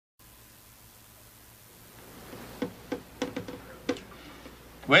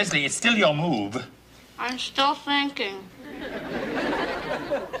Wesley, it's still your move. I'm still thinking.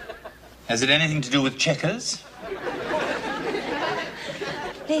 Has it anything to do with checkers?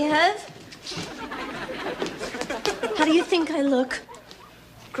 Hey, Hev. How do you think I look?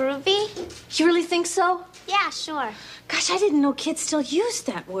 Groovy? You really think so? Yeah, sure. Gosh, I didn't know kids still used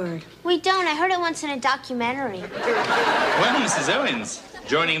that word. We don't. I heard it once in a documentary. Well, Mrs. Owens,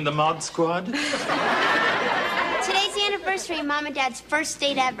 joining the mod squad? Today's the anniversary of Mom and Dad's first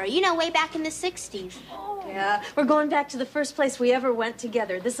date ever. You know, way back in the 60s. Yeah, we're going back to the first place we ever went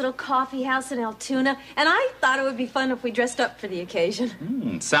together, this little coffee house in Altoona, and I thought it would be fun if we dressed up for the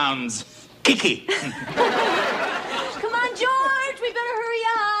occasion. Sounds kicky. Come on, George, we better hurry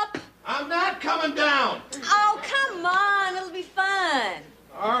up. I'm not coming down. Oh, come on, it'll be fun.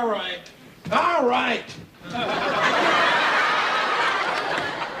 All right. All right.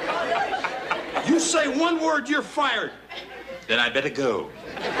 You say one word, you're fired. Then I better go.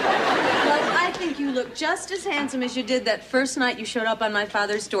 Well, I think you look just as handsome as you did that first night you showed up on my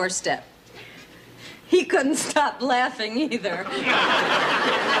father's doorstep. He couldn't stop laughing either.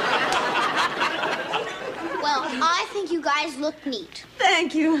 Well, I think you guys look neat.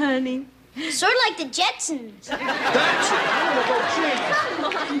 Thank you, honey. Sort of like the Jetsons. That's it. I'm gonna go change. Come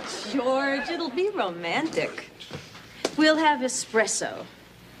on, George. It'll be romantic. We'll have espresso.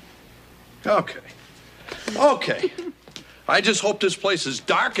 Okay. Okay. I just hope this place is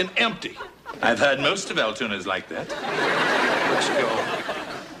dark and empty. I've heard most of Altoona's like that. Let's go.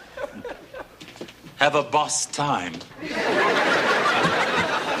 Have a boss time. Hey,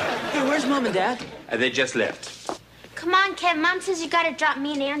 where's Mom and Dad? They just left. Come on, Kev. Mom says you gotta drop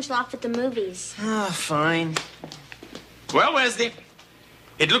me and Angela off at the movies. Fine. Well, Wesley,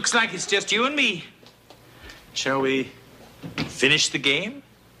 it looks like it's just you and me. Shall we finish the game?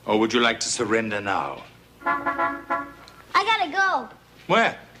 Or would you like to surrender now? I gotta go.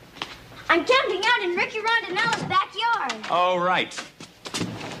 Where? I'm camping out in Ricky Rondanella's backyard. All right.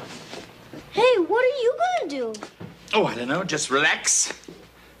 Hey, what are you gonna do? Oh, I don't know. Just relax.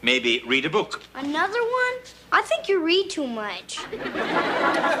 Maybe read a book. Another one? I think you read too much.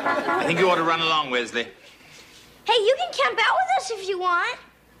 I think you ought to run along, Wesley. Hey, you can camp out with us if you want.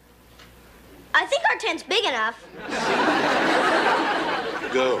 I think our tent's big enough.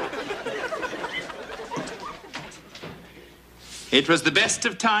 Go. It was the best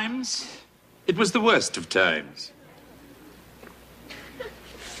of times. It was the worst of times.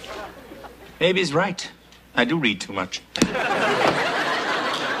 Maybe he's right. I do read too much.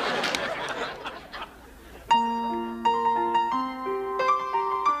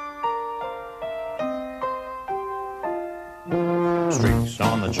 Streaks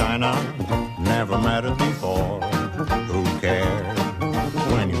on the china, never mattered before. Who cared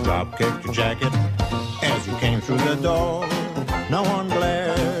when you drop kicked your jacket as you came through the door? No one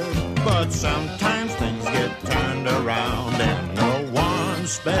glared, but sometimes things get turned around and no one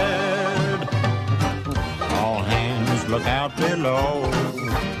spared. All hands look out below.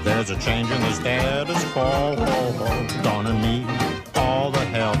 There's a change in the status quo. Gonna need all the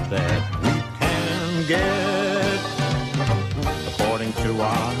help that we can get. According to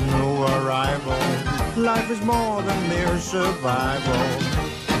our new arrival, life is more than mere survival.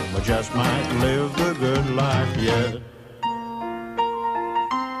 We just might live the good life yet.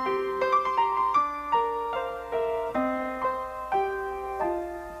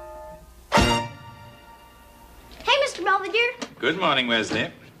 Hey, Mr. Belvedere. Good morning,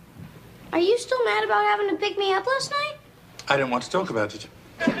 Wesley. Are you still mad about having to pick me up last night? I don't want to talk about it.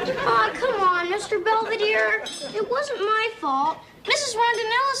 Aw, come on, Mr. Belvedere. It wasn't my fault. Mrs.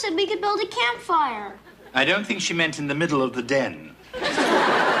 Rondinella said we could build a campfire. I don't think she meant in the middle of the den.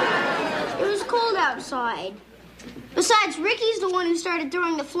 It was cold outside. Besides, Ricky's the one who started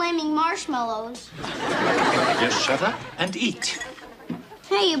throwing the flaming marshmallows. Just shut up and eat.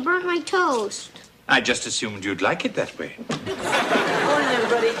 Hey, you burnt my toast. I just assumed you'd like it that way. Morning,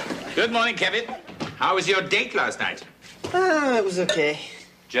 everybody. Good morning, Kevin. How was your date last night? It was okay.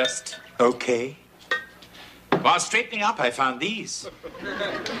 Just okay. While straightening up, I found these.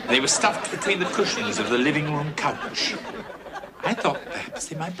 They were stuffed between the cushions of the living room couch. I thought perhaps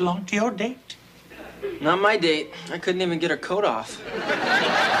they might belong to your date. Not my date. I couldn't even get her coat off.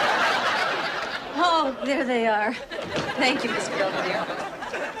 Oh, there they are. Thank you, Mr. Belvedere.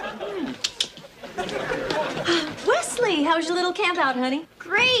 Wesley, how was your little camp out, honey?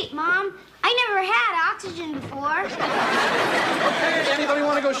 Great, Mom. I never had oxygen before. Hey, anybody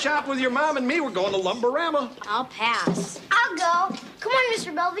want to go shop with your mom and me? We're going to Lumberama. I'll pass. I'll go. Come on,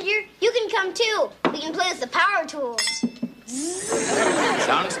 Mr. Belvedere. You can come, too. We can play with the power tools.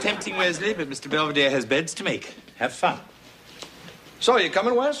 Sounds tempting, Wesley, but Mr. Belvedere has beds to make. Have fun. So, you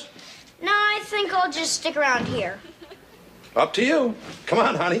coming, Wes? No, I think I'll just stick around here. Up to you. Come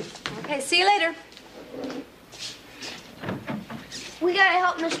on, honey. Okay, see you later. We gotta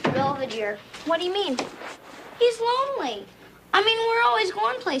help Mr. Belvedere. What do you mean? He's lonely. I mean, we're always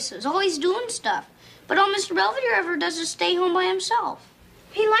going places, always doing stuff. But all Mr. Belvedere ever does is stay home by himself.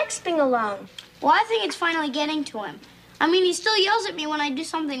 He likes being alone. Well, I think it's finally getting to him. I mean, he still yells at me when I do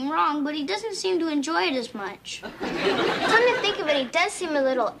something wrong, but he doesn't seem to enjoy it as much. Come to think of it, he does seem a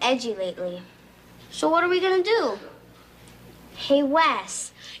little edgy lately. So what are we gonna do? Hey,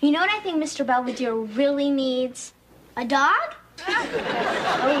 Wes, you know what I think Mr. Belvedere really needs? A dog?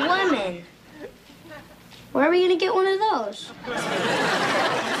 A woman. Where are we gonna get one of those? Dad,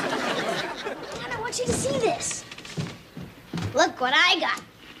 I want you to see this. Look what I got.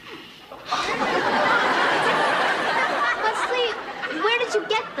 Wesley, where did you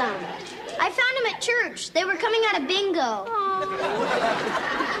get them? I found them at church. They were coming out of bingo.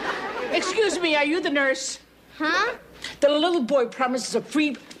 Excuse me, are you the nurse? Huh? The little boy promises a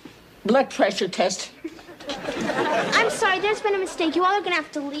free blood pressure test. I'm sorry, there's been a mistake. You all are gonna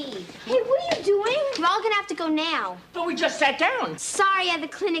have to leave. Hey, what are you doing? We're all gonna have to go now. But we just sat down. Sorry, the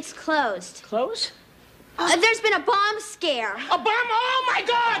clinic's closed. Close? There's been a bomb scare. A bomb? Oh, my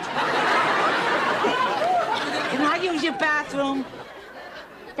God! Can I use your bathroom?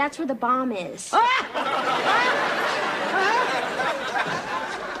 That's where the bomb is. What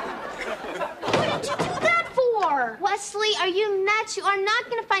did you do that for? Wesley, are you nuts? You are not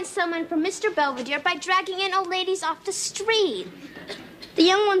going to find someone for Mr. Belvedere by dragging in old ladies off the street. The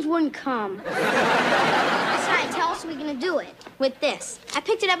young ones wouldn't come. Besides, how else are we gonna do it? With this. I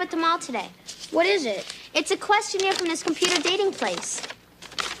picked it up at the mall today. What is it? It's a questionnaire from this computer dating place.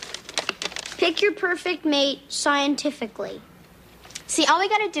 Pick your perfect mate scientifically. See, all we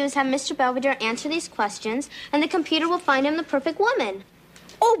gotta do is have Mr. Belvedere answer these questions, and the computer will find him the perfect woman.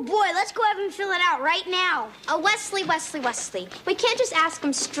 Oh boy, let's go have him fill it out right now. Wesley. We can't just ask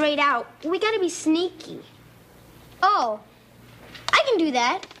him straight out. We gotta be sneaky. Oh, I can do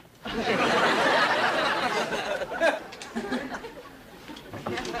that.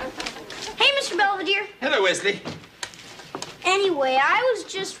 Hey, Mr. Belvedere. Hello, Wesley. Anyway, I was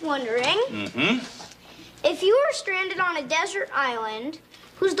just wondering, if you were stranded on a desert island,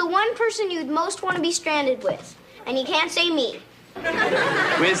 who's the one person you'd most want to be stranded with? And you can't say me.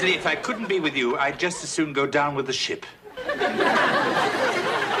 Wesley, if I couldn't be with you, I'd just as soon go down with the ship. And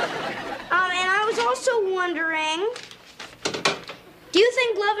I was also wondering, do you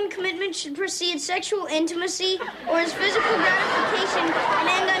think love and commitment should precede sexual intimacy, or is physical gratification an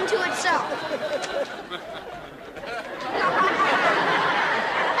end unto itself?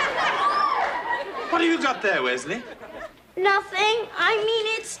 What have you got there, Wesley? Nothing. I mean,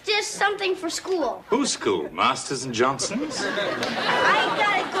 it's just something for school. Whose school? Masters and Johnson's? I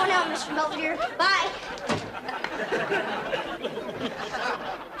gotta go now, Mr. Belvedere. Bye.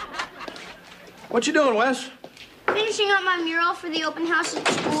 What you doing, Wes? Finishing up my mural for the open house at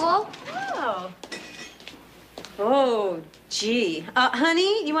school. Oh. Oh, gee.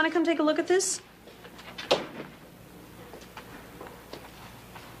 Honey, you want to come take a look at this?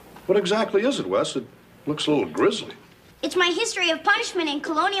 What exactly is it, Wes? It looks a little grisly. It's my history of punishment in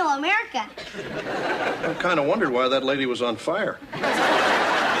colonial America. I kind of wondered why that lady was on fire.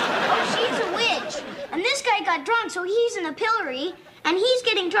 Oh, she's a witch. And this guy got drunk, so he's in the pillory. And he's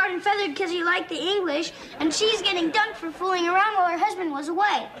getting tarred and feathered because he liked the English. And she's getting dunked for fooling around while her husband was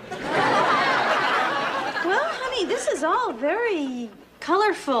away. Well, honey, this is all very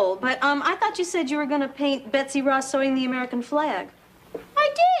colorful. But I thought you said you were going to paint Betsy Ross sewing the American flag. I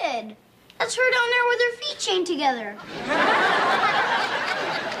did. That's her down there with her feet chained together.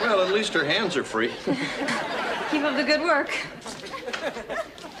 Well, at least her hands are free. Keep up the good work.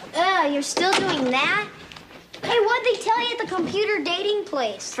 You're still doing that? Hey, what'd they tell you at the computer dating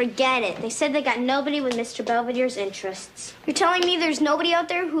place? Forget it. They said they got nobody with Mr. Belvedere's interests. You're telling me there's nobody out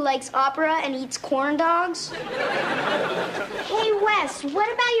there who likes opera and eats corn dogs? Hey, Wes,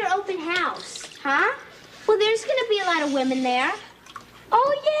 what about your open house? Huh? Well, there's gonna be a lot of women there.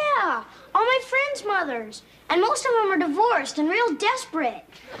 Oh, yeah. All my friends' mothers. And most of them are divorced and real desperate.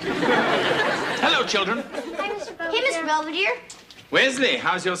 Hello, children. Hi, Mr. Belvedere. Hey, Mr. Belvedere. Wesley,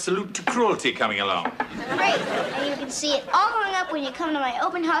 how's your salute to cruelty coming along? Great. And you can see it all hung up when you come to my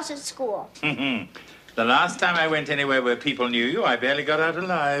open house at school. The last time I went anywhere where people knew you, I barely got out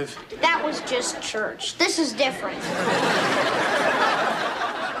alive. That was just church. This is different.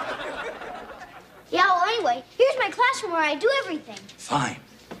 Yeah, well, anyway, here's my classroom where I do everything. Fine.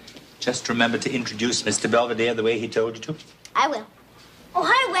 Just remember to introduce Mr. Belvedere the way he told you to. I will. Oh,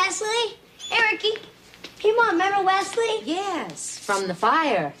 hi, Wesley. Hey, Ricky. Hey, Mom, remember Wesley? Yes, from the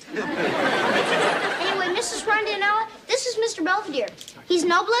fire. Anyway, Mrs. Rondinella, this is Mr. Belvedere. He's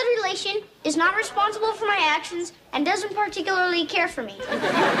no blood relation, is not responsible for my actions, and doesn't particularly care for me. Okay?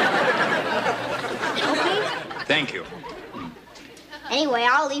 Thank you. Anyway,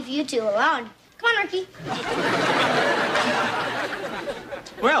 I'll leave you two alone. Come on, Ricky.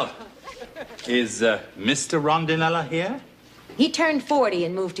 Well, is Mr. Rondinella here? He turned 40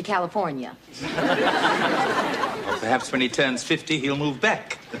 and moved to California. Or perhaps when he turns 50, he'll move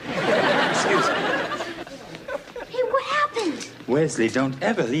back. Excuse me. Hey, what happened? Wesley, don't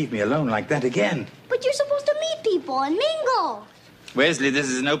ever leave me alone like that again. But you're supposed to meet people and mingle. Wesley, this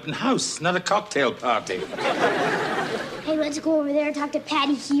is an open house, not a cocktail party. Hey, let's go over there and talk to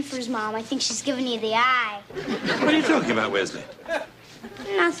Patty Kiefer's mom. I think she's giving you the eye. What are you talking about, Wesley?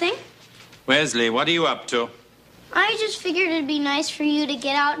 Nothing. Wesley, what are you up to? I just figured it'd be nice for you to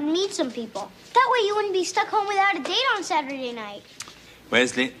get out and meet some people. That way you wouldn't be stuck home without a date on Saturday night.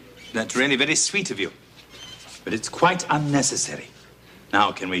 Wesley, that's really very sweet of you. But it's quite unnecessary.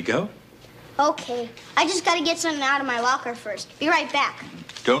 Now, can we go? Okay. I just gotta get something out of my locker first. Be right back.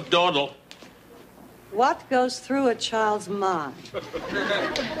 Don't dawdle. What goes through a child's mind?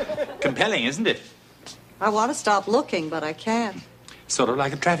 Compelling, isn't it? I want to stop looking, but I can't. Sort of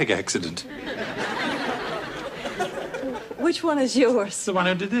like a traffic accident. Which one is yours? The one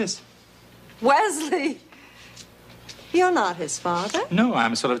who did this. Wesley! You're not his father. No,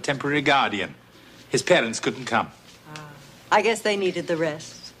 I'm a sort of temporary guardian. His parents couldn't come. I guess they needed the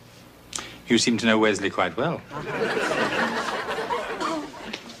rest. You seem to know Wesley quite well.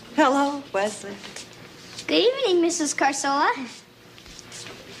 Hello, Wesley. Good evening, Mrs. Carsola.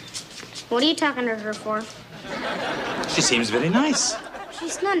 What are you talking to her for? She seems very nice.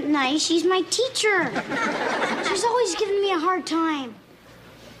 She's not nice. She's my teacher. She's always giving me a hard time.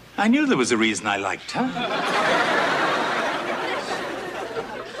 I knew there was a reason I liked her.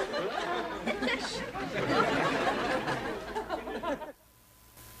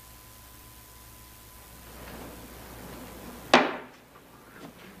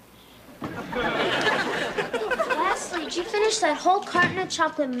 Wesley, did you finish that whole carton of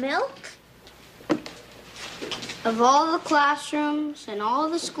chocolate milk? Of all the classrooms and all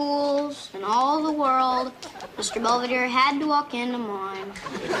the schools and all the world, Mr. Belvedere had to walk into mine.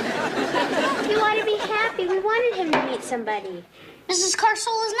 You want to be happy. We wanted him to meet somebody. Mrs.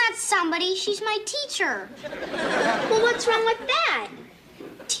 Carsola's not somebody. She's my teacher. Well, what's wrong with that?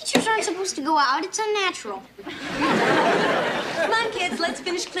 Teachers aren't supposed to go out. It's unnatural. Come on, kids, let's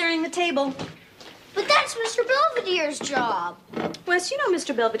finish clearing the table. But that's Mr. Belvedere's job. Wes, you know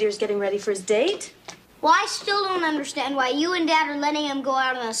Mr. Belvedere's getting ready for his date. Well, I still don't understand why you and Dad are letting him go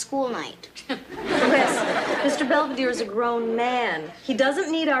out on a school night. Wes, Mr. Belvedere is a grown man. He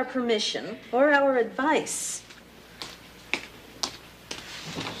doesn't need our permission or our advice.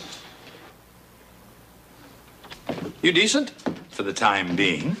 You decent? For the time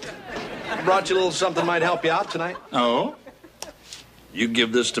being. I brought you a little something might help you out tonight. Oh? You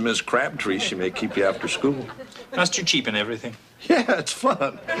give this to Miss Crabtree, she may keep you after school. Must you cheapen everything? Yeah, it's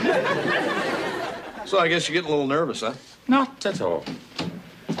fun. So I guess you're getting a little nervous, huh? Not at all.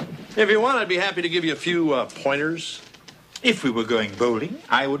 If you want, I'd be happy to give you a few pointers. If we were going bowling,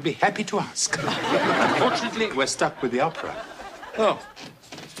 I would be happy to ask. Unfortunately, we're stuck with the opera. Oh.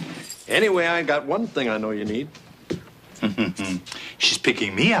 Anyway, I got one thing I know you need. She's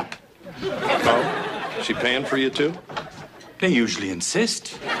picking me up. Oh? She paying for you, too? They usually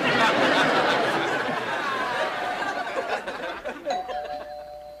insist.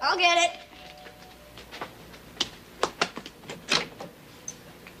 I'll get it.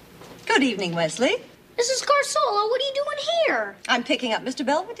 Good evening, Wesley. Mrs. Carsola, what are you doing here? I'm picking up Mr.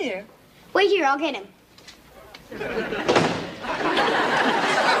 Belvedere. Wait here, I'll get him.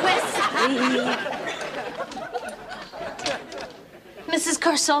 Mrs.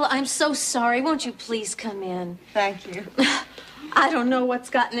 Carsola, I'm so sorry. Won't you please come in? Thank you. I don't know what's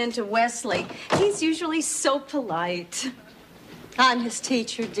gotten into Wesley. He's usually so polite. I'm his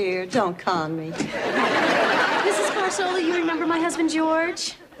teacher, dear. Don't con me. Mrs. Carsola, you remember my husband,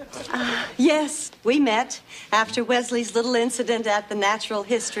 George? Yes, we met after Wesley's little incident at the Natural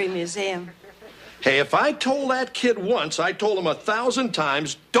History Museum. Hey, if I told that kid once, I told him 1,000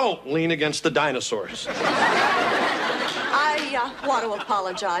 times, don't lean against the dinosaurs. I want to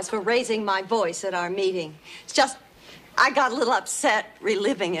apologize for raising my voice at our meeting. It's just, I got a little upset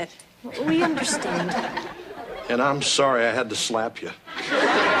reliving it. We understand. And I'm sorry I had to slap you.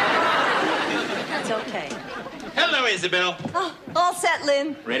 It's okay. Hello, Isabel. Oh, all set,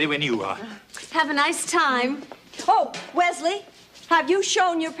 Lynn. Ready when you are. Have a nice time. Oh, Wesley, have you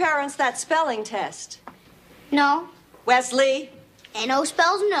shown your parents that spelling test? No. Wesley? N-O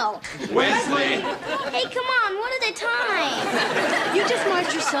spells no. Wesley! Hey, come on, one at a time. You just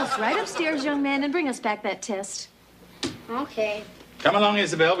march yourself right upstairs, young man, and bring us back that test. Okay. Come along,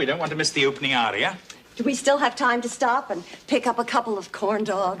 Isabel. We don't want to miss the opening aria. Do we still have time to stop and pick up a couple of corn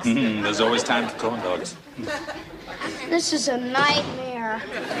dogs? There's always time for corn dogs. This is a nightmare.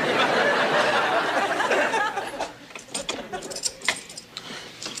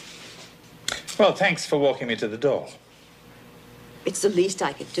 Well, thanks for walking me to the door. It's the least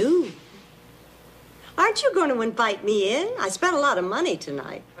I could do. Aren't you going to invite me in? I spent a lot of money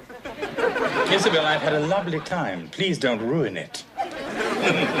tonight. Isabel, I've had a lovely time. Please don't ruin it.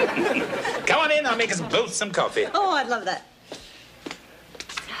 Come on in. I'll make us both some coffee. Oh, I'd love that.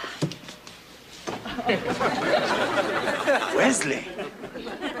 Wesley.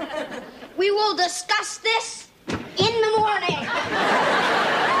 We will discuss this in the morning.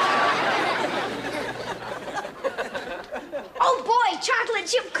 Oh, boy, chocolate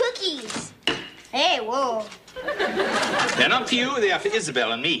chip cookies. Hey, whoa. They're not for you. They are for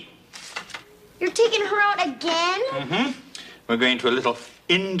Isabel and me. You're taking her out again? We're going to a little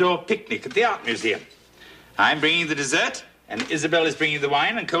indoor picnic at the Art Museum. I'm bringing the dessert, and Isabel is bringing the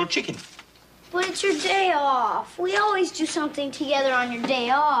wine and cold chicken. But it's your day off. We always do something together on your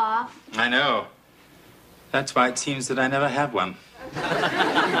day off. I know. That's why it seems that I never have one.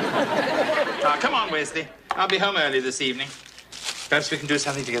 Now, come on, Wesley. I'll be home early this evening. Perhaps we can do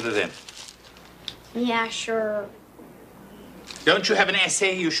something together then. Yeah, sure. Don't you have an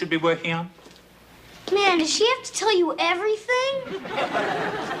essay you should be working on? Man, does she have to tell you everything?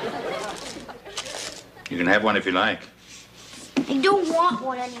 You can have one if you like. I don't want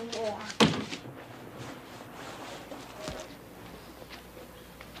one anymore.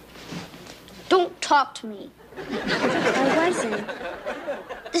 Don't talk to me. I wasn't.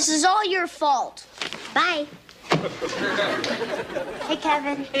 This is all your fault. Bye. Hey,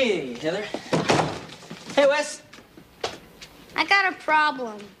 Kevin. Hey, Heather. Hey, Wes. I got a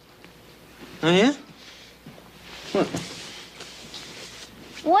problem. Oh, yeah?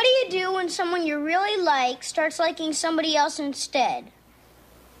 What do you do when someone you really like starts liking somebody else instead?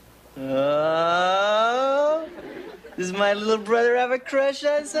 Oh, does my little brother have a crush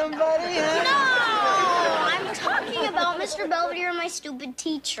on somebody, huh? No! I'm talking about Mr. Belvedere and my stupid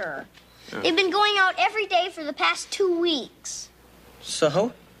teacher. They've been going out every day for the past 2 weeks.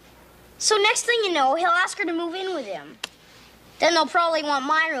 So? So next thing you know, he'll ask her to move in with him. Then they'll probably want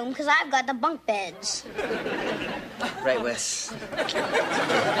my room because I've got the bunk beds. Right, Wes.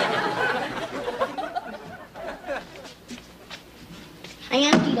 I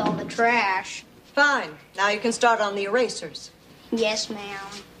emptied all the trash. Fine. Now you can start on the erasers. Yes, ma'am.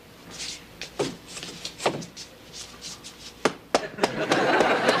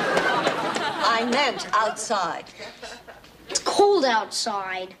 I meant outside. It's cold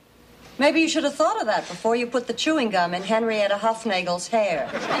outside. Maybe you should have thought of that before you put the chewing gum in Henrietta Huffnagel's hair.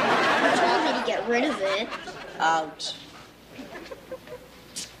 You told me to get rid of it. Ouch.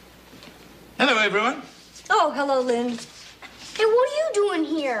 Hello, everyone. Oh, hello, Lynn. Hey, what are you doing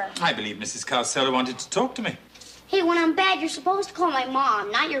here? I believe Mrs. Costello wanted to talk to me. Hey, when I'm bad, you're supposed to call my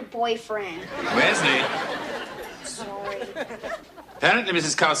mom, not your boyfriend. Wesley. Sorry. Apparently,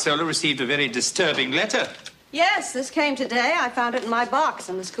 Mrs. Costello received a very disturbing letter. Yes, this came today. I found it in my box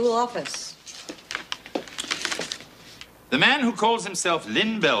in the school office. The man who calls himself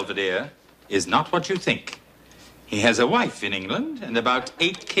Lynn Belvedere is not what you think. He has a wife in England and about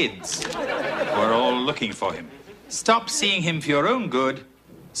 8 kids who are all looking for him. Stop seeing him for your own good.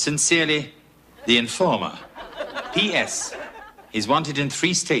 Sincerely, the informer. P.S. He's wanted in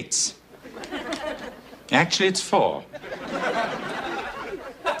 3 states. Actually, it's 4.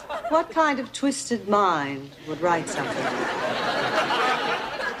 What kind of twisted mind would write something like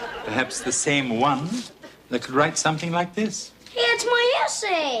that? Perhaps the same one that could write something like this. Hey, it's my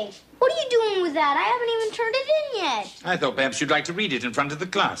essay. What are you doing with that? I haven't even turned it in yet. I thought perhaps you'd like to read it in front of the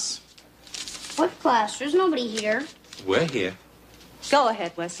class. What class? There's nobody here. We're here. Go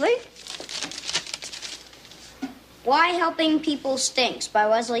ahead, Wesley. Why Helping People Stinks by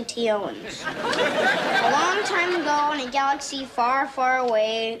Wesley T. Owens. A long time ago in a galaxy far, far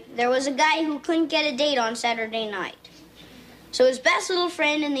away, there was a guy who couldn't get a date on Saturday night. So his best little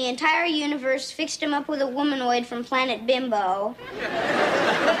friend in the entire universe fixed him up with a womanoid from planet Bimbo.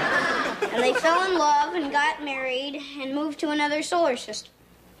 And they fell in love and got married and moved to another solar system.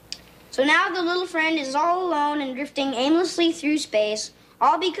 So now the little friend is all alone and drifting aimlessly through space,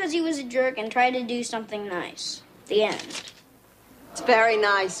 all because he was a jerk and tried to do something nice. The end. It's very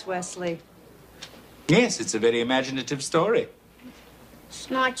nice, Wesley. Yes, it's a very imaginative story. It's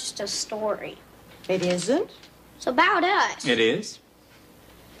not just a story. It isn't? It's about us. It is.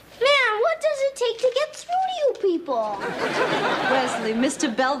 Man, what does it take to get through to you people? Wesley,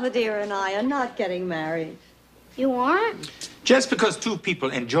 Mr. Belvedere and I are not getting married. You aren't? Just because two people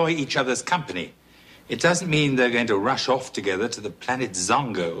enjoy each other's company, it doesn't mean they're going to rush off together to the planet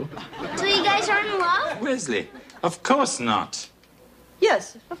Zongo. So you guys aren't in love? Wesley, of course not.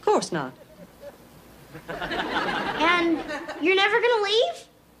 Yes, of course not. And you're never gonna leave?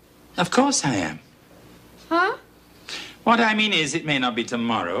 Of course I am. Huh? What I mean is, it may not be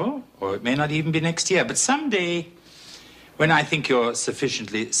tomorrow, or it may not even be next year, but someday, when I think you're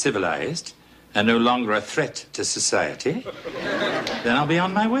sufficiently civilized and no longer a threat to society, then I'll be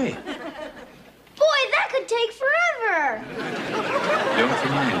on my way. Boy, that could take forever. Don't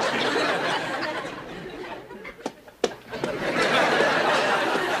remind me.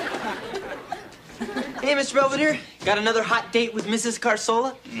 Hey, Mr. Belvedere, got another hot date with Mrs.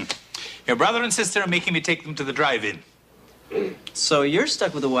 Carsola? Your brother and sister are making me take them to the drive-in. So you're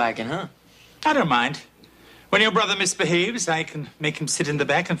stuck with a wagon, huh? I don't mind. When your brother misbehaves, I can make him sit in the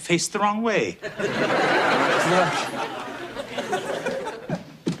back and face the wrong way.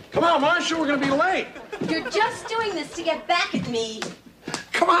 Come on, Marcia, we're gonna be late. You're just doing this to get back at me.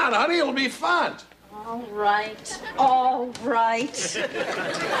 Come on, honey, it'll be fun. All right. All right.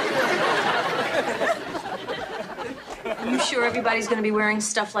 Are you sure everybody's going to be wearing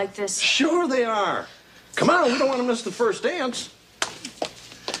stuff like this? Sure they are. Come on, we don't want to miss the first dance.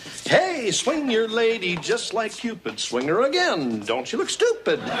 Hey, swing your lady just like Cupid. Swing her again. Don't you look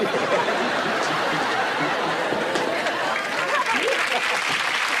stupid?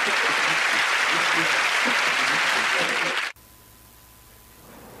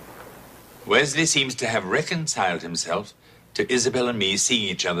 Wesley seems to have reconciled himself to Isabel and me seeing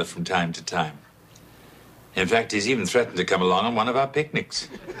each other from time to time. In fact, he's even threatened to come along on one of our picnics.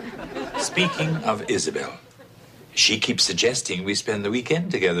 Speaking of Isabel, she keeps suggesting we spend the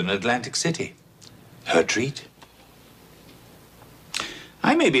weekend together in Atlantic City. Her treat.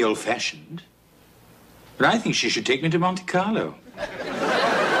 I may be old-fashioned, but I think she should take me to Monte Carlo.